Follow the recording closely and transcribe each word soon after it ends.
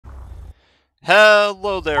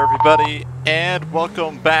Hello there everybody, and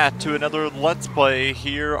welcome back to another Let's Play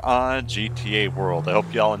here on GTA World. I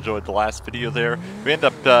hope y'all enjoyed the last video there. We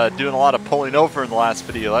ended up doing a lot of pulling over in the last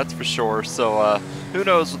video, that's for sure, so who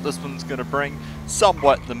knows what this one's going to bring.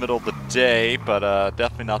 Somewhat in the middle of the day, but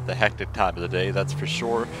definitely not the hectic time of the day, that's for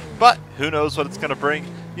sure. But who knows what it's going to bring?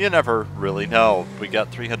 You never really know. We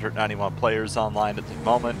got 391 players online at the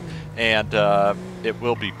moment, and it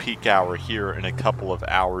will be peak hour here in a couple of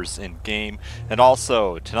hours in game. And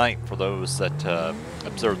also tonight, for those that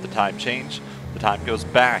observe the time change, the time goes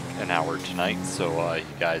back an hour tonight, so you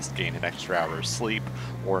guys gain an extra hour of sleep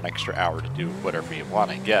or an extra hour to do whatever you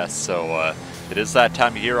want, I guess. So it is that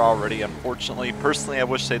time of year already, unfortunately. Personally, I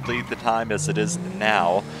wish they'd leave the time as it is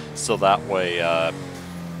now, so that way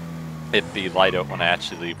it'd be light out when I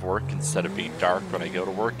actually leave work instead of being dark when I go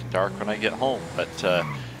to work and dark when I get home. But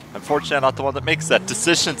unfortunately, I'm not the one that makes that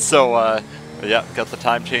decision, so yeah, got the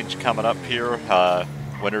time change coming up here.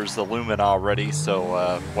 Winter's looming already,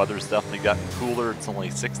 so weather's definitely gotten cooler. It's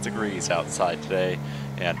only 6 degrees outside today,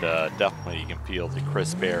 and definitely you can feel the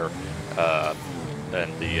crisp air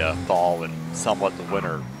and the fall and somewhat the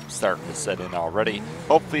winter starting to set in already.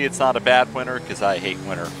 Hopefully it's not a bad winter, because I hate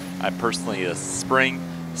winter. I'm personally a spring,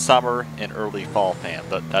 summer, and early fall fan.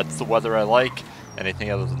 That's the weather I like.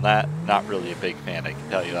 Anything other than that, not really a big fan, I can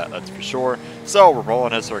tell you that, that's for sure. So we're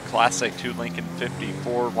rolling as our classic 2 Lincoln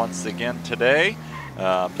 54 once again today.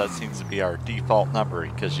 That seems to be our default number,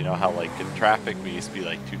 because you know how like in traffic we used to be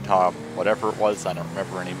like 2 Tom whatever it was, I don't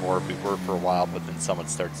remember anymore. We were for a while, but then someone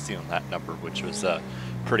started stealing that number, which was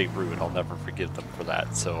pretty rude. I'll never forgive them for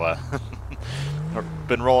that. So I've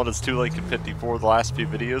been rolling as 2 Lincoln 54 the last few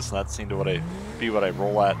videos, and that seemed to be what I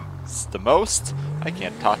roll at the most. I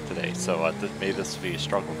can't talk today, so maybe this will be a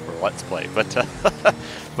struggle for Let's Play, but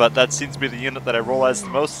but that seems to be the unit that I roll as the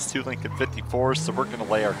most, is 2 Lincoln 54, so we're going to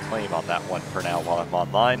lay our claim on that one for now while I'm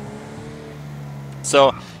online.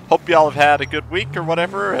 So, hope y'all have had a good week or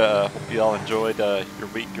whatever. Hope y'all enjoyed your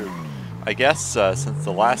week, or I guess, since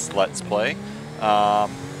the last Let's Play.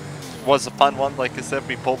 Was a fun one, like I said.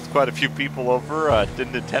 We pulled quite a few people over.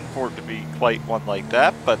 Didn't intend for it to be quite one like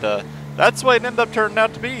that, but that's what it ended up turning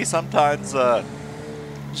out to be. Sometimes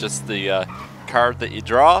just the card that you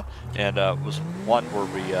draw, and it was one where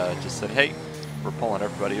we just said, hey, we're pulling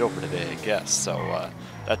everybody over today, I guess. So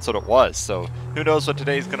that's what it was. So who knows what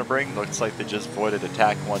today's going to bring. Looks like they just voided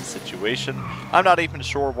attack 1 situation. I'm not even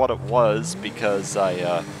sure what it was, because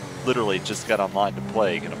I literally just got online to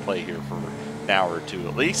play. Going to play here for an hour or 2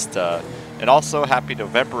 at least. And also, happy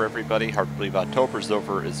November, everybody. Hard to believe October's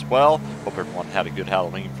over as well. Hope everyone had a good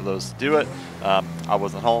Halloween for those to do it. I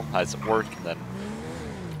wasn't home, I was at work, and then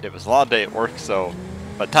it was a long day at work, so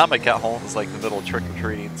by the time I got home, it was like the middle of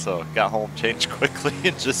trick-or-treating, so got home, changed quickly,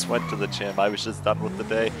 and just went to the gym. I was just done with the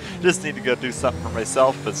day. Just need to go do something for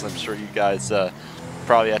myself, as I'm sure you guys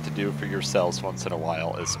probably have to do for yourselves once in a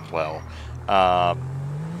while as well.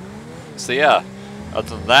 So yeah,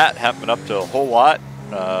 other than that, haven't been up to a whole lot.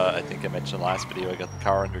 I think I mentioned last video I got the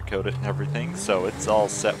car undercoated and everything, so it's all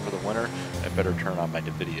set for the winter. I better turn on my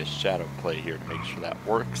NVIDIA Shadow Play here to make sure that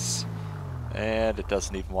works. And it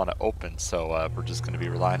doesn't even want to open, so we're just going to be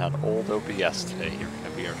relying on old OBS today. You're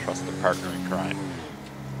going to be our trusted partner in crime.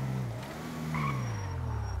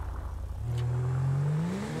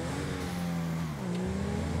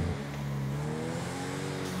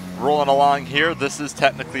 Rolling along here, this is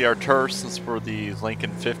technically our turf since we're the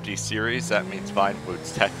Lincoln 50 series. That means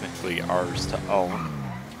Vinewood's technically ours to own,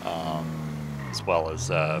 as well as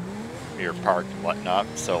Mirror Park and whatnot.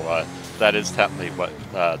 So that is technically what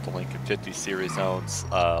the Lincoln 50 series owns.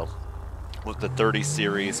 What the 30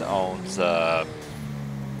 series owns, 30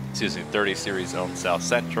 series owns South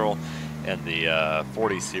Central, and the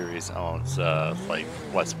 40 series owns like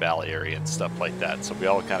West Valley area and stuff like that. So we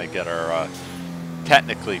all kind of get our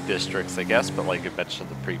technically districts, I guess, but like I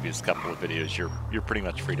mentioned in the previous couple of videos, you're pretty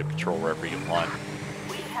much free to patrol wherever you want.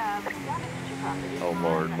 Oh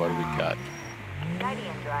Lord, what do we got?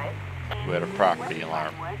 We had a property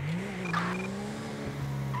alarm.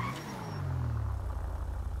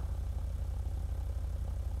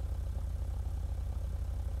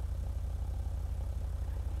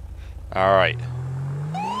 Alright.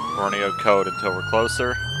 We're gonna go code until we're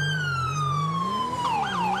closer.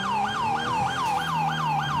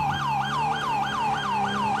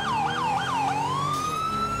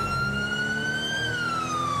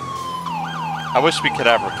 I wish we could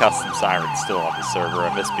have our custom sirens still on the server.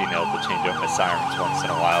 I miss being able to change out my sirens once in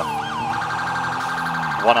a while.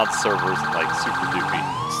 One on the server isn't like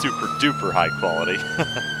super duper high quality.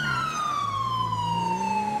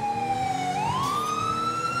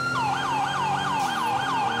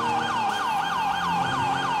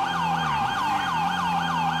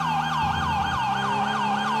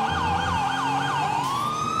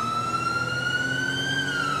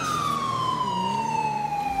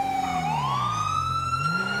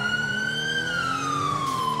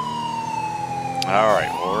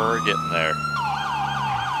 Alright, well, we're getting there.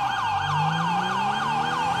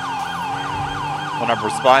 When I'm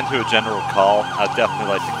responding to a general call, I'd definitely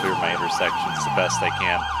like to clear my intersections the best I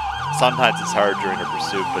can. Sometimes it's hard during a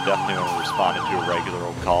pursuit, but definitely when I'm responding to a regular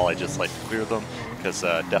old call, I just like to clear them, because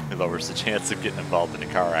definitely lowers the chance of getting involved in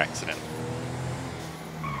a car accident.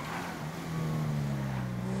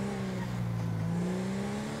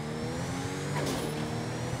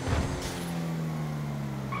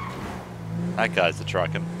 That guy's the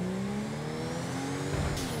truckin'.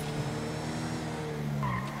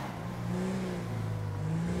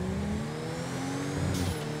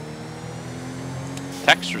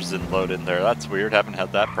 Textures didn't load in there. That's weird. Haven't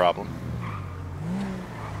had that problem.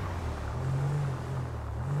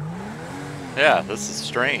 Yeah, this is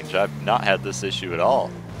strange. I've not had this issue at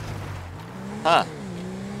all. Huh.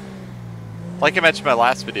 Like I mentioned in my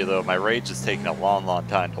last video though, my Rage is taking a long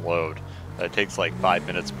time to load. It takes like 5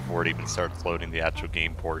 minutes before it even starts loading the actual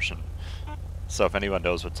game portion. So if anyone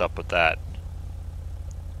knows what's up with that.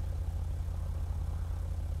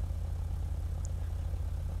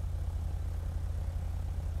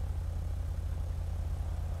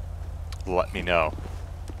 Let me know.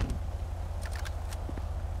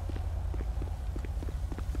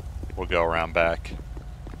 We'll go around back.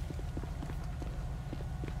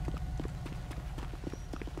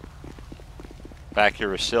 Back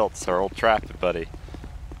here with Schiltz, our old traffic buddy.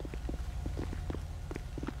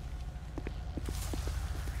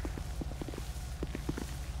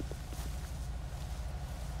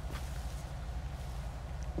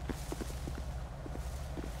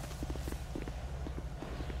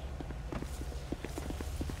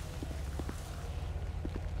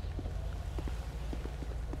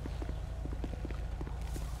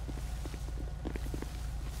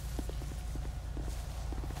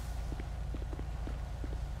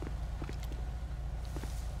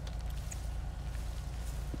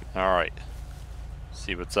 Alright,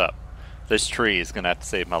 see what's up. This tree is going to have to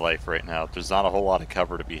save my life right now. There's not a whole lot of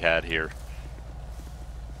cover to be had here.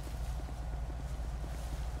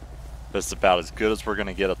 This is about as good as we're going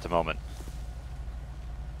to get at the moment.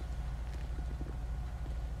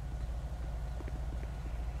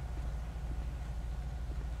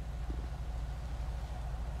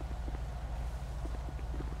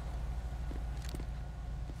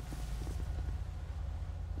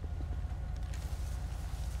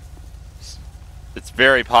 It's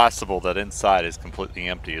very possible that inside is completely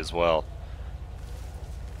empty as well.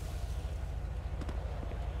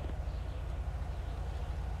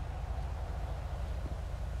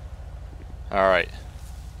 Alright.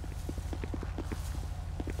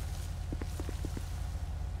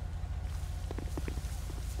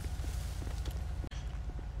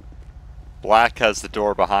 Black has the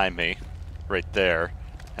door behind me, right there,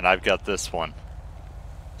 and I've got this one.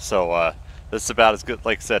 So, this is about as good,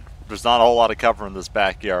 like I said, there's not a whole lot of cover in this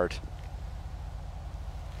backyard.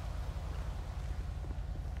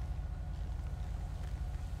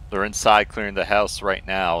 They're inside clearing the house right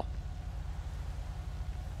now.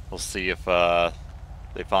 We'll see if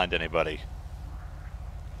they find anybody.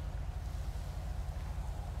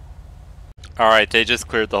 Alright, they just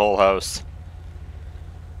cleared the whole house.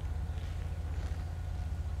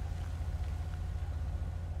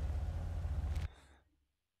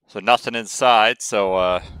 So nothing inside,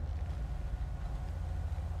 so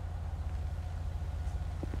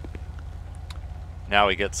now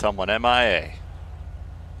we get someone MIA.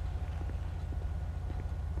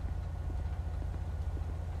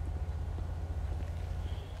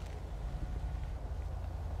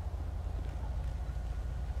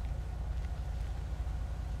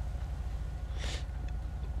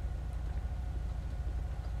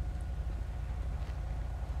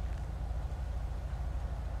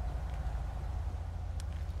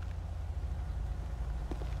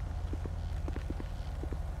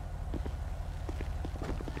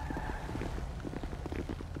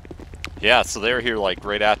 Yeah, so they were here like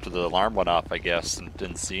right after the alarm went off, I guess, and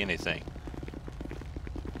didn't see anything.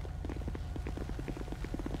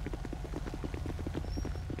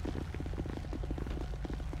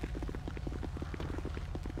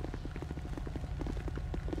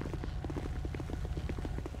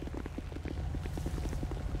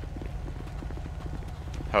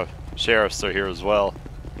 Oh, sheriffs are here as well.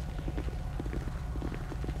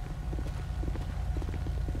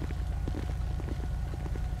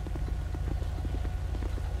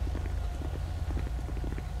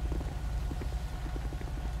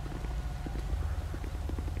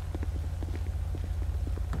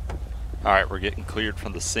 Alright, we're getting cleared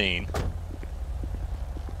from the scene.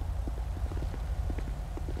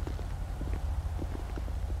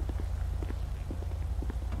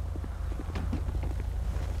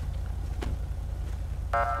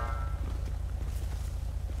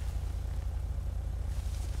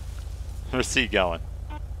 Where's he going?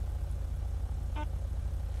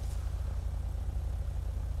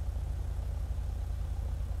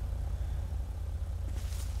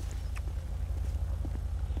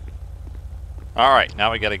 Alright,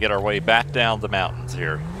 now we gotta get our way back down the mountains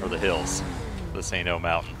here, or the hills. This ain't no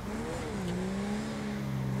mountain.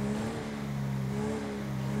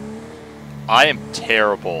 I am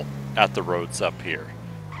terrible at the roads up here.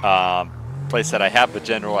 Like I said, I have a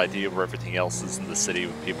general idea where everything else is in the city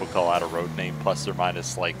when people call out a road name, plus or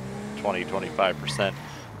minus like 20-25%.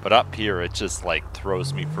 But up here, it just like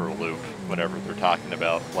throws me for a loop whenever they're talking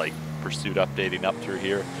about like pursuit updating up through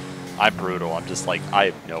here. I'm brutal. I'm just like, I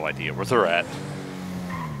have no idea where they're at.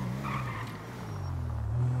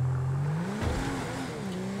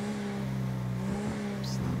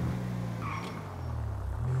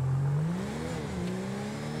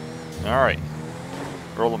 Alright,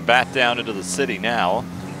 rolling back down into the city now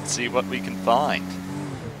and see what we can find.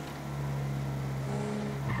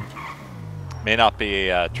 May not be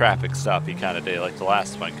a traffic stoppy kind of day like the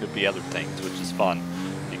last one, could be other things, which is fun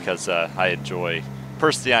because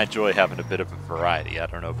personally I enjoy having a bit of a variety. I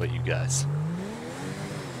don't know about you guys.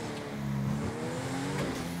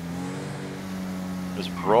 Just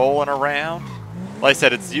rolling around. Like I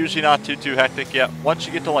said, it's usually not too hectic yet. Once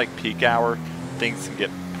you get to like peak hour, things can get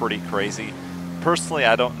pretty crazy. Personally,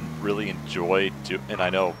 I don't really enjoy and I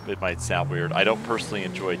know it might sound weird, I don't personally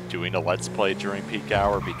enjoy doing a Let's Play during peak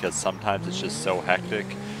hour because sometimes it's just so hectic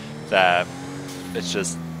that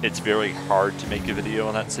it's very hard to make a video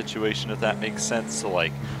in that situation, if that makes sense. So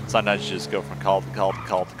like, sometimes you just go from call to call to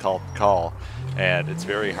call to call to call, and it's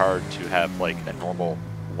very hard to have like a normal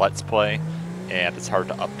Let's Play, and it's hard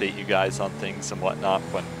to update you guys on things and whatnot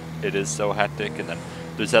when it is so hectic. And then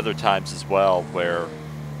there's other times as well where,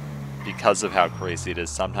 because of how crazy it is,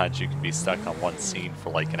 sometimes you can be stuck on one scene for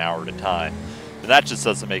like an hour at a time, and that just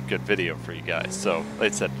doesn't make good video for you guys. So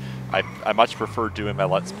like I said, I much prefer doing my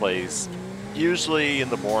Let's Plays usually in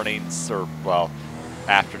the mornings, or well,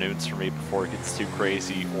 afternoons for me before it gets too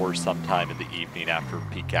crazy, or sometime in the evening after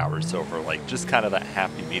peak hours over. Like, just kind of that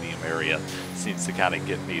happy medium area seems to kind of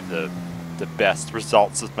get me the best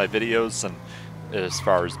results with my videos, and as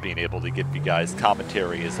far as being able to give you guys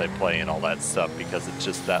commentary as I play and all that stuff, because it's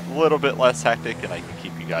just that little bit less hectic and I can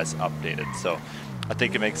keep you guys updated. So I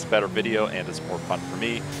think it makes a better video, and it's more fun for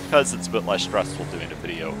me because it's a bit less stressful doing a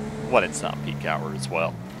video when it's not peak hour as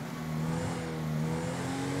well.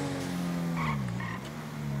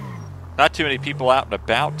 Not too many people out and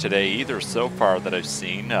about today either so far that I've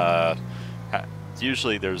seen.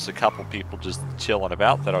 Usually there's a couple people just chilling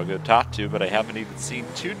about that I'll go talk to, but I haven't even seen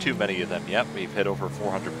too many of them yet. We've hit over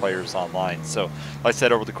 400 players online. So, like I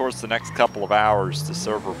said, over the course of the next couple of hours, the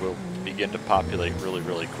server will begin to populate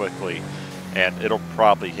really quickly. And it'll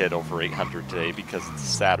probably hit over 800 today because it's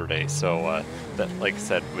Saturday. So, that, like I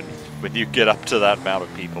said, when you get up to that amount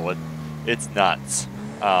of people, it's nuts.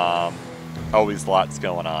 Always lots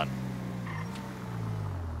going on.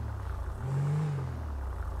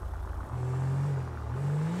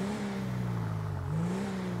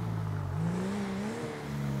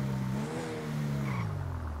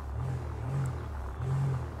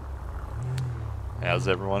 How's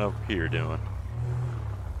everyone over here doing?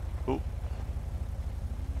 Ooh.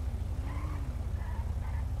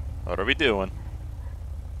 What are we doing?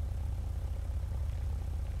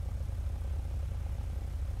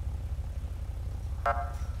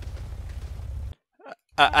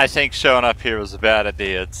 I think showing up here was a bad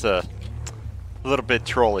idea. It's a little bit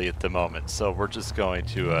trolly at the moment, so we're just going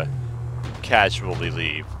to casually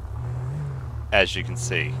leave, as you can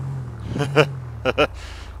see.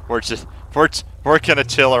 We're gonna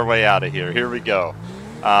chill our way out of here. Here we go.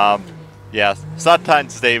 Yeah,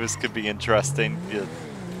 sometimes Davis could be interesting. Yeah,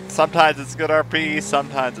 sometimes it's good RP,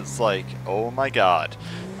 sometimes it's like, oh my god.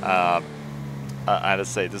 I gotta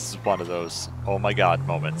say, this is one of those oh my god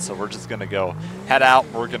moments. So we're just gonna go head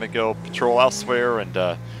out. We're gonna go patrol elsewhere and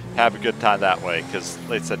have a good time that way. Because,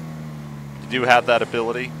 like I said, you do have that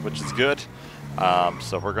ability, which is good.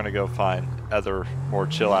 So we're gonna go find other more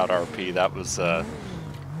chill out RP. That was.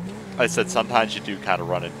 I said sometimes you do kind of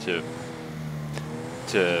run into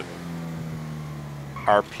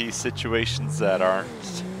RP situations that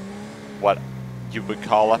aren't what you would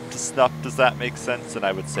call up to snuff. Does that make sense? And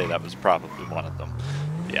I would say that was probably one of them.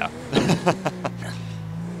 Yeah.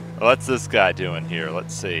 What's this guy doing here?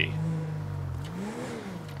 Let's see.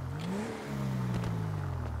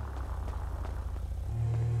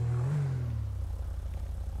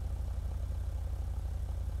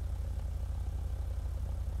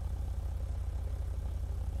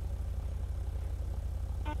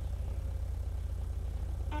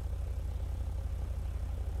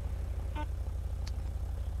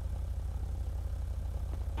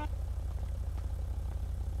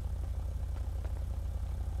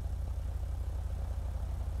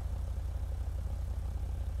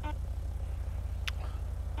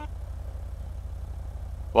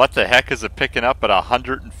 What the heck is it picking up at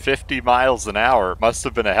 150 miles an hour? It must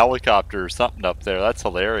have been a helicopter or something up there. That's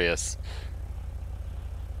hilarious.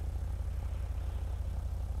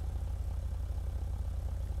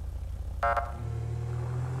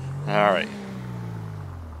 Alright.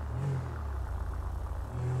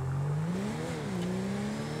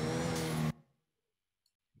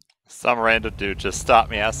 Some random dude just stopped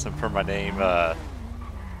me asking for my name,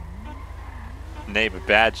 name and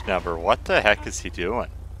badge number. What the heck is he doing?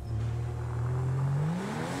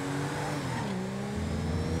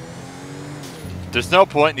 There's no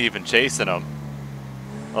point in even chasing him.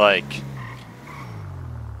 Like...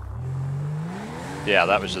 Yeah,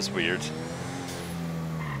 that was just weird.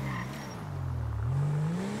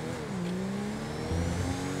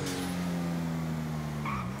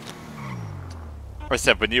 I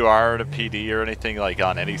said, when you are in a PD or anything, like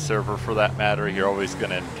on any server for that matter, you're always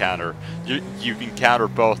going to encounter, you encounter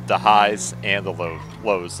both the highs and the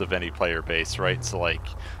lows of any player base, right? So like,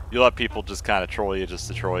 you let people just kind of troll you just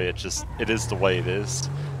to troll you. It is the way it is,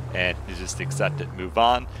 and you just accept it, move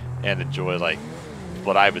on, and enjoy like,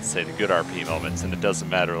 what I would say the good RP moments. And it doesn't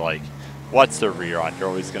matter like, what server you're on, you're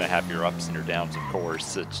always going to have your ups and your downs, of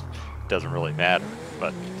course. It doesn't really matter.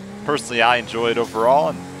 But personally, I enjoy it overall,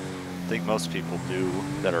 and I think most people do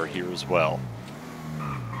that are here as well.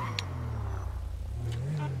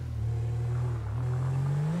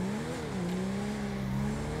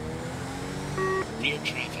 Rear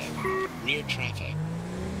traffic. Rear traffic.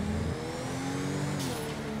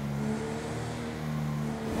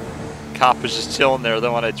 Cop was just chilling there.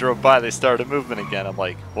 Then when I drove by, they started moving again. I'm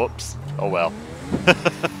like, whoops. Oh well.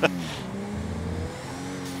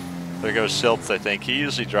 There goes Schultz, I think. He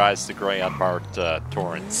usually drives the gray unmarked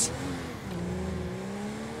Torrents.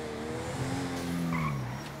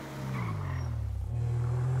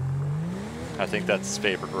 I think that's his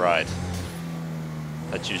favorite ride.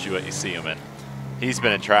 That's usually what you see him in. He's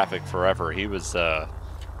been in traffic forever. He was, I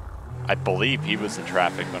believe he was in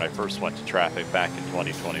traffic when I first went to traffic back in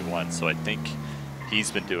 2021. So I think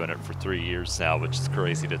he's been doing it for 3 years now, which is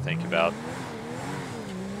crazy to think about.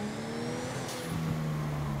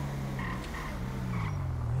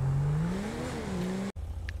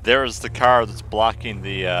 There's the car that's blocking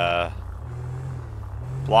the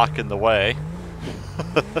way.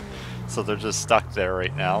 So they're just stuck there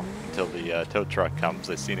right now until the tow truck comes.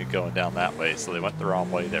 They seen it going down that way, so they went the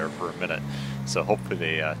wrong way there for a minute. So hopefully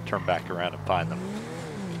they turn back around and find them.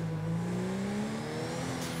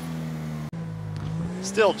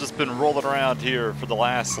 Still just been rolling around here for the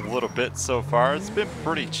last little bit so far. It's been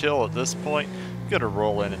pretty chill at this point. I'm gonna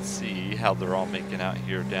roll in and see how they're all making out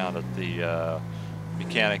here down at the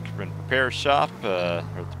mechanic and repair shop, or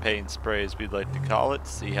the paint spray as we'd like to call it.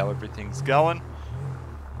 See how everything's going.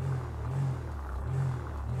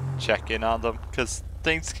 Check in on them, because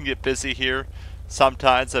things can get busy here.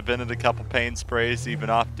 Sometimes I've been in a couple paint sprays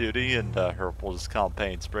even off duty, and we'll just call them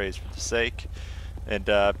paint sprays for the sake. And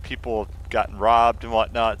people have gotten robbed and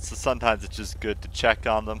whatnot, so sometimes it's just good to check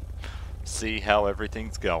on them, see how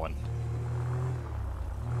everything's going.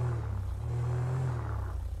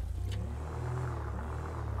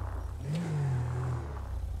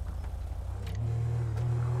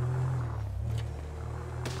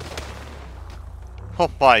 Oh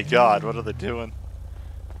my god, what are they doing?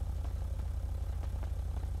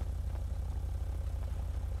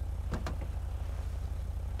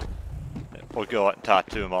 We'll go out and talk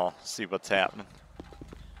to them all, see what's happening.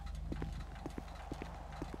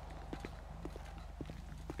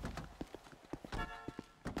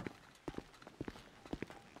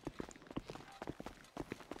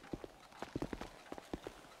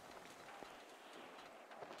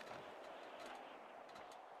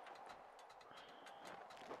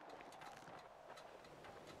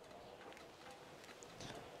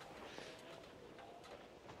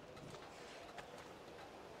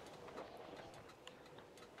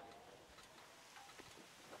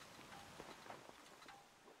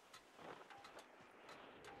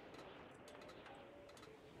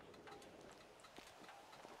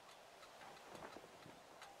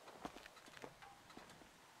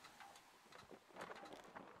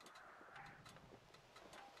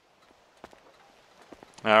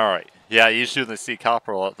 Alright. Yeah, usually when they see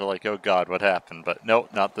Copperl, they're like, oh god, what happened? But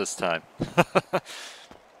nope, not this time.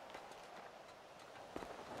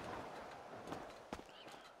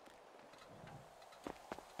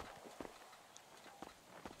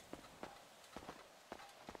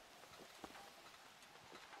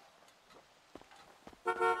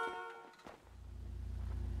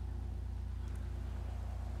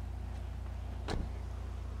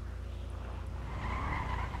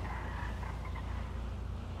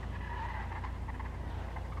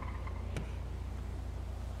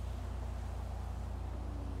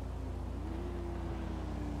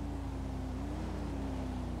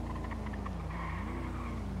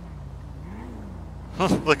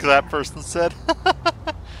 Look at that person said.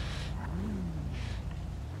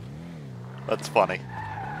 That's funny.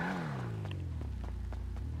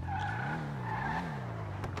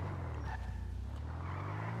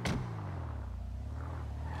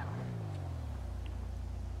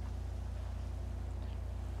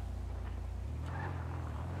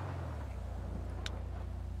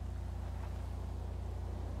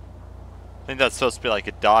 I think that's supposed to be like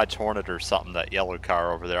a Dodge Hornet or something, that yellow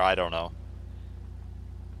car over there. I don't know.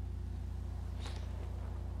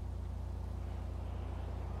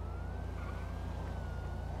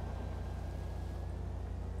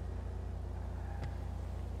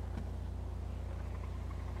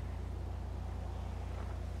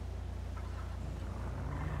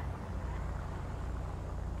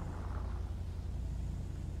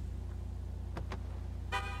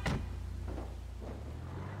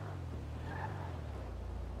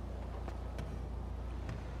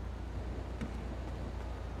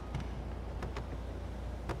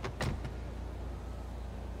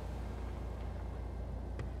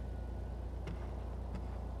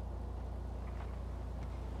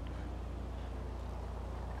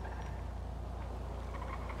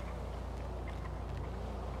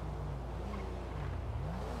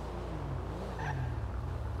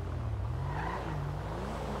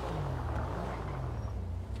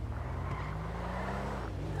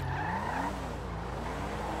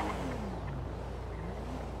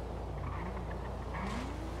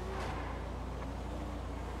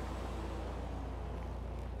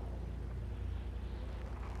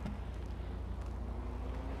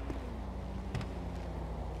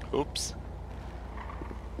 Oops.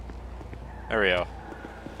 There we go.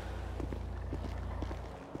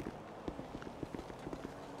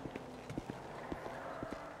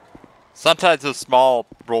 Sometimes those small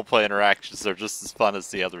roleplay interactions are just as fun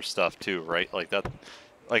as the other stuff too, right? Like that.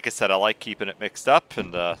 Like I said, I like keeping it mixed up,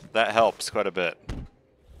 and that helps quite a bit.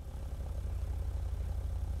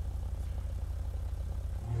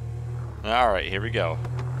 Alright, here we go.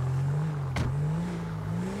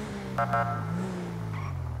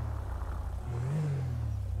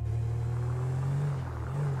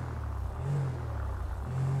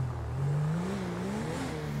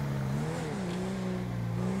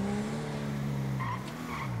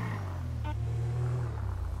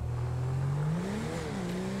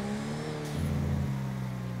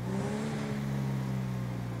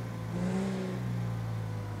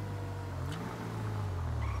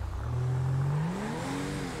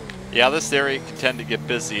 Yeah, this area can tend to get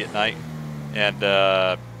busy at night, and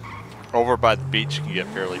over by the beach can get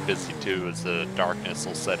fairly busy too, as the darkness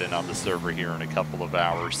will set in on the server here in a couple of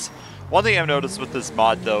hours. One thing I've noticed with this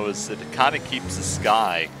mod though is that it kind of keeps the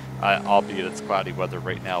sky, albeit it's cloudy weather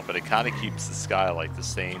right now, but it kind of keeps the sky like the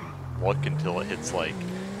same look until it hits like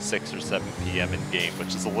 6 or 7 p.m. in game,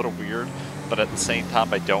 which is a little weird, but at the same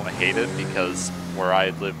time I don't hate it, because where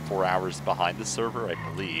I live 4 hours behind the server, I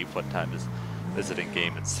believe, what time is it in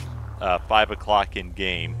game? It's 5 o'clock in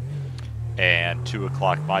game and 2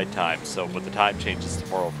 o'clock my time, so when the time changes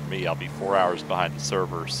tomorrow for me, I'll be 4 hours behind the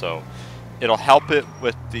server, so it'll help it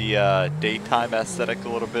with the daytime aesthetic a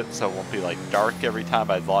little bit, so it won't be like dark every time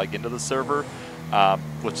I log into the server,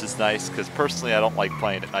 which is nice, because personally I don't like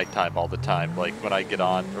playing at nighttime all the time. Like when I get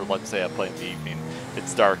on, or let's say I play in the evening,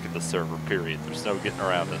 it's dark in the server, period. There's no getting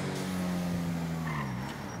around it.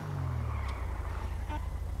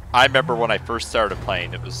 I remember when I first started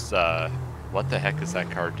playing, it was, what the heck is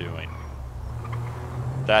that car doing?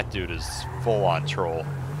 That dude is full on troll.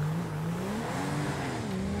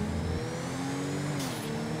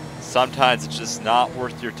 Sometimes it's just not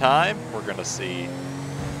worth your time. We're gonna see.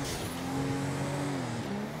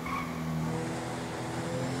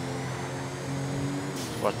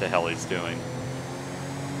 What the hell he's doing?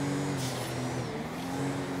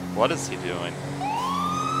 What is he doing?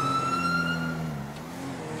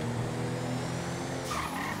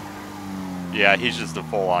 Yeah, he's just a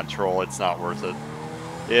full-on troll. It's not worth it.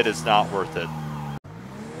 It is not worth it.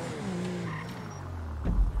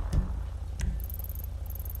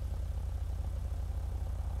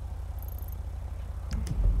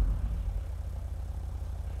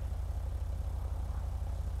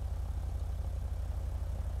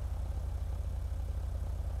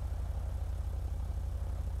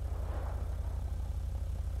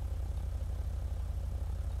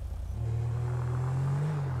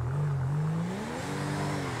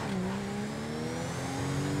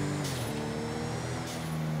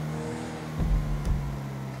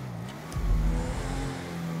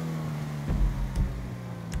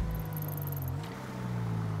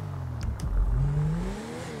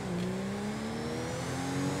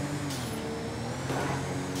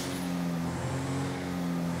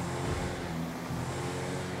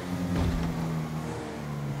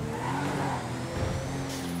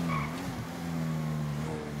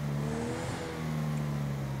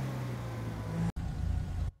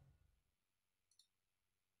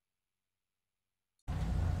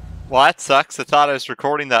 Well, that sucks. I thought I was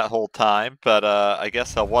recording that whole time, but I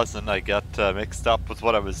guess I wasn't. I got mixed up with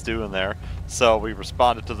what I was doing there. So we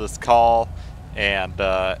responded to this call, and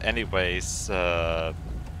anyways, they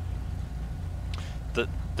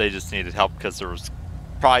just needed help because there was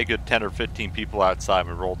probably a good 10 or 15 people outside.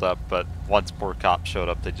 We rolled up, but once more cops showed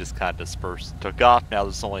up, they just kind of dispersed and took off. Now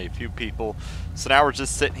there's only a few people. So now we're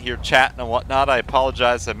just sitting here chatting and whatnot. I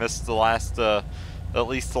apologize. I missed the last, at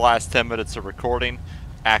least the last 10 minutes of recording.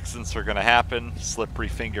 Accidents are going to happen. Slippery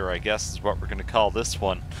finger, I guess, is what we're going to call this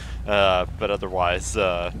one. But otherwise,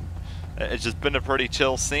 it's just been a pretty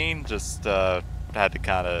chill scene. Just had to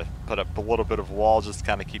kind of put up a little bit of a wall, just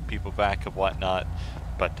kind of keep people back and whatnot.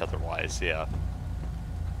 But otherwise, yeah.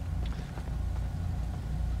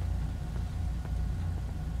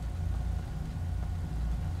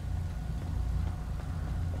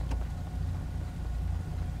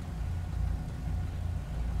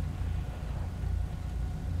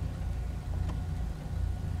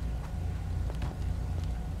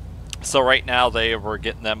 So right now we're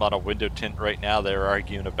getting them on a window tint right now. They're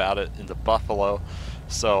arguing about it in the Buffalo.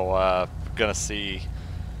 So gonna see.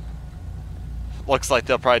 Looks like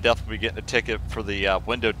they'll probably definitely be getting a ticket for the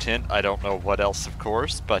window tint. I don't know what else, of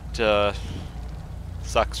course, but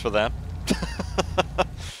sucks for them.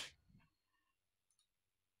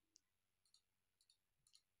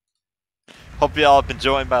 Hope you all have been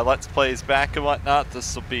enjoying my Let's Plays back and whatnot.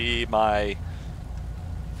 This will be my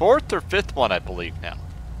 4th or 5th one, I believe now.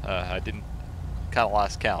 I didn't kind of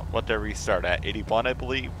lost count. What did I restart at? 81, I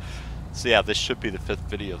believe. So yeah, this should be the 5th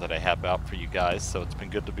video that I have out for you guys. So it's been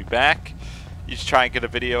good to be back. You should try and get a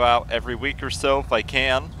video out every week or so if I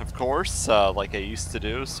can, of course, like I used to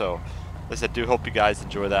do. So, as I do hope you guys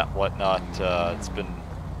enjoy that and whatnot. It's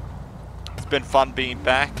been fun being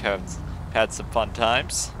back. I've had some fun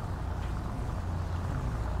times.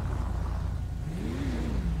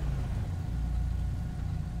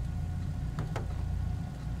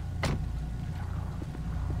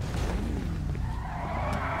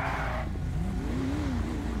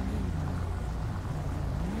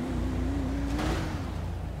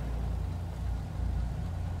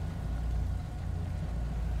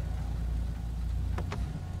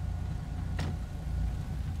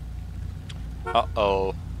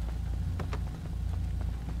 Uh-oh.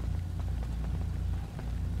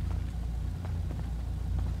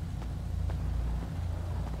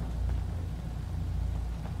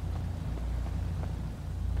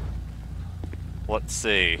 Let's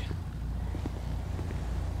see.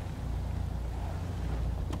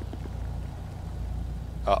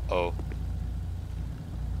 Uh-oh.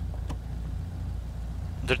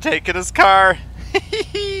 They're taking his car.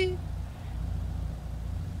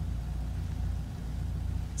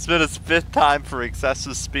 It's been his 5th time for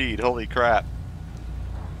excessive speed. Holy crap.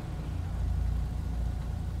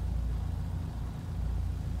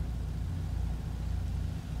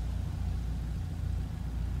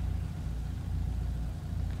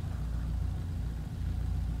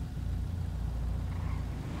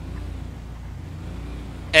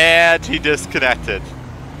 And he disconnected.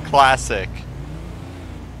 Classic.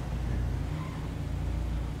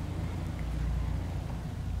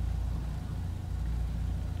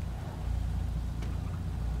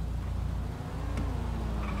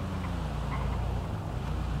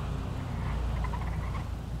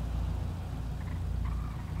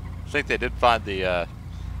 I think they did find the, oh,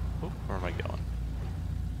 where am I going?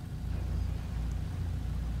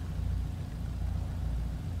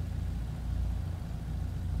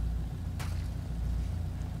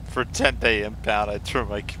 For 10-day impound, I threw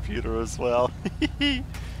my computer as well.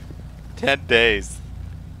 10 days.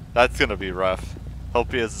 That's gonna be rough.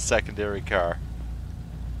 Hope he has a secondary car.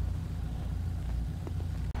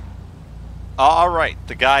 Alright,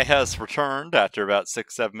 the guy has returned after about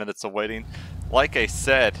 6-7 minutes of waiting. Like I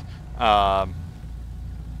said, I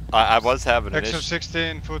was having an issue.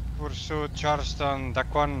 XO16, foot pursuit, Charleston,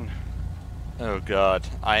 Duck 1. Oh god,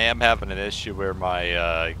 I am having an issue where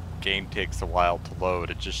my game takes a while to load.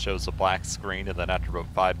 It just shows a black screen and then after about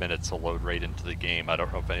 5 minutes it'll load right into the game. I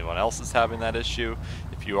don't know if anyone else is having that issue.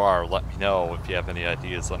 If you are, let me know if you have any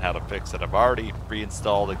ideas on how to fix it. I've already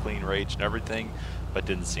reinstalled a clean Rage and everything, but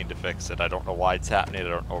didn't seem to fix it. I don't know why it's happening. I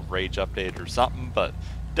don't know if Rage updated or something, but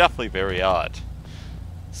definitely very odd.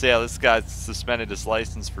 So yeah, this guy's suspended his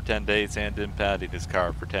license for 10 days and impounding his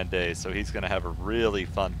car for 10 days, so he's going to have a really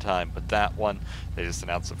fun time with that one. They just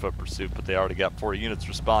announced a foot pursuit, but they already got 4 units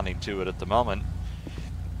responding to it at the moment.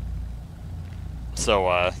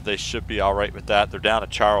 So they should be alright with that. They're down at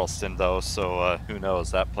Charleston though, so who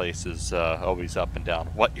knows, that place is always up and down.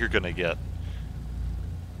 What you're going to get.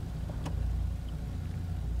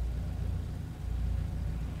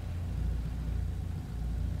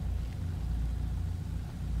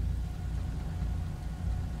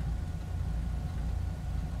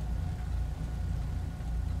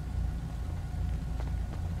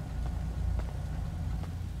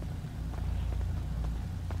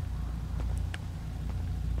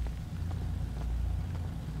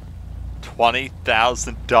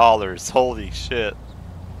 $20,000. Holy shit.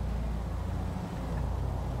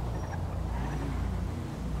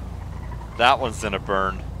 That one's gonna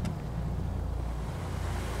burn.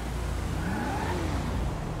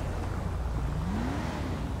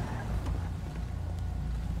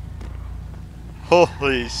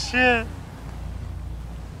 Holy shit.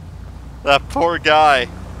 That poor guy.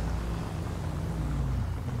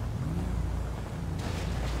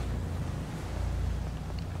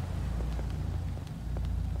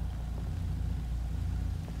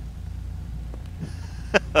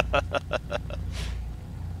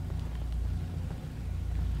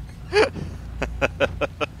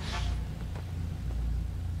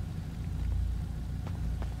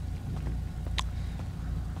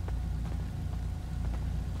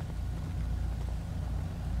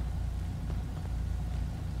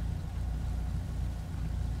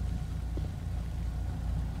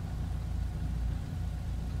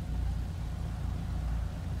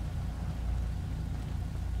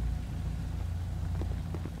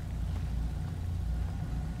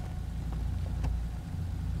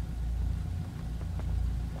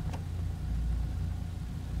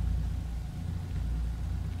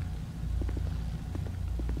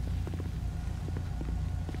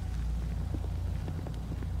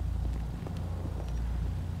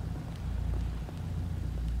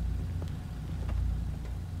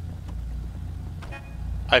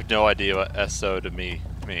 I have no idea what SO to me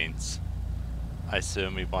means. I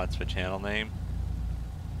assume he wants my channel name.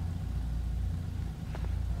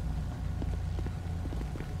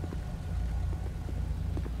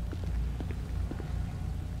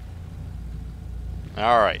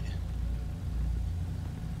 Alright.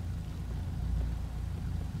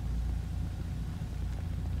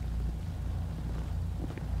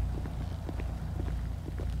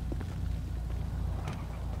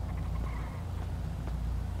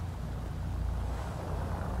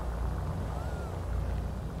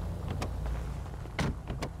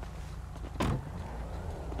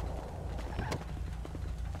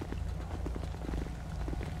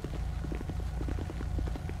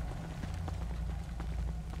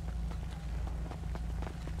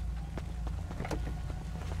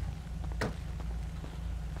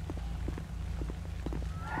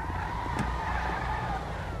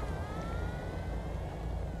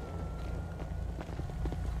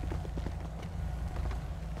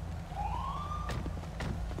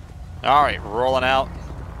 Alright, rolling out.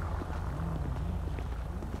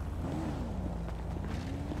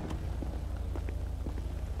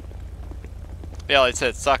 Yeah, like I said,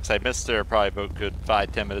 it sucks. I missed there probably about good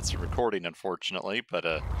 5-10 minutes of recording, unfortunately,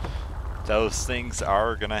 but those things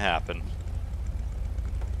are gonna happen.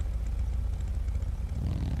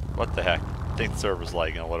 What the heck? I think the server's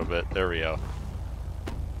lagging a little bit. There we go.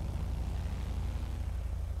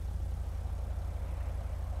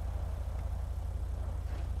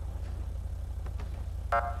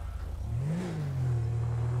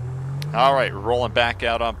 Alright, rolling back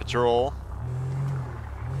out on patrol.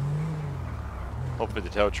 Hopefully the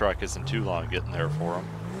tow truck isn't too long getting there for him.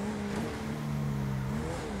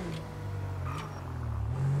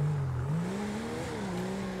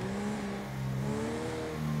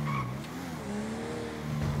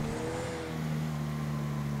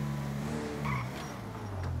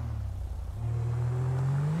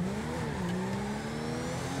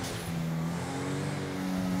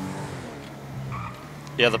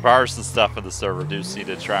 Yeah, the bars and stuff in the server do seem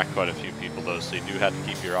to attract quite a few people though, so you do have to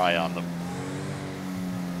keep your eye on them.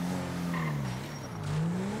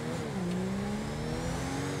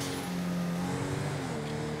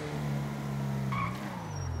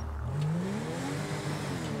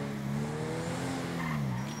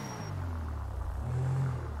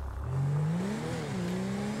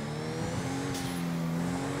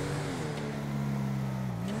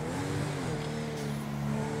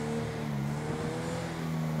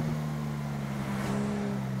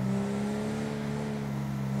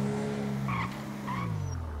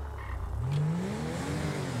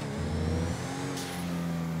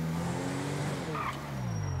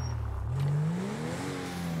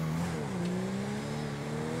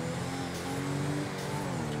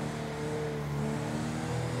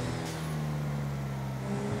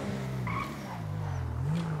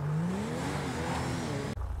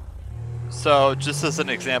 So, just as an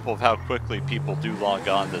example of how quickly people do log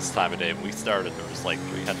on this time of day, when we started there was like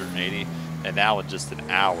 380, and now in just an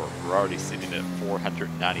hour, we're already sitting at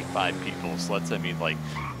 495 people. So let's, I mean, like,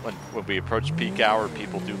 when we approach peak hour,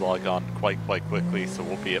 people do log on quite quickly, so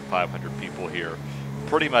we'll be at 500 people here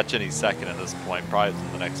pretty much any second at this point. Probably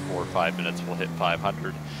in the next 4 or 5 minutes we'll hit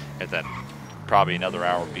 500, and then probably another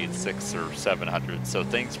hour being 600 or 700. So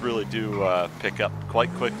things really do pick up quite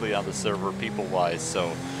quickly on the server people-wise.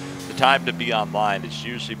 So the time to be online is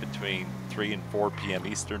usually between 3 and 4 p.m.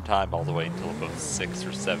 Eastern time, all the way until about 6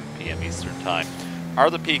 or 7 p.m. Eastern time are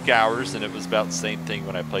the peak hours, and it was about the same thing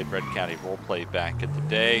when I played Red County Roleplay back in the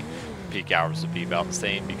day. Peak hours would be about the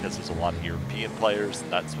same because there's a lot of European players, and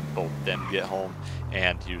that's when both of them get home,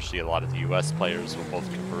 and usually a lot of the US players will both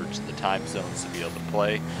converge in the time zones to be able to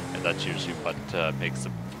play, and that's usually what makes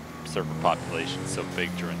the server population so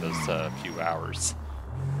big during those few hours.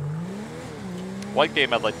 One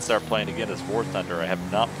game I'd like to start playing again is War Thunder. I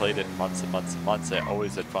have not played it in months and months and months. I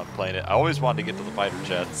always had fun playing it. I always wanted to get to the fighter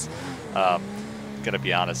jets. Gonna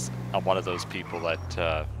be honest, I'm one of those people that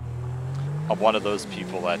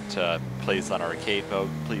plays on arcade mode.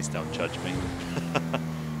 Please don't judge me.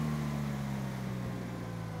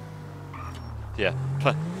 Yeah,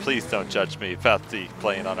 please don't judge me about the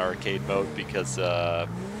playing on arcade mode, because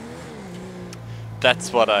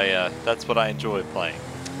that's what I enjoy playing.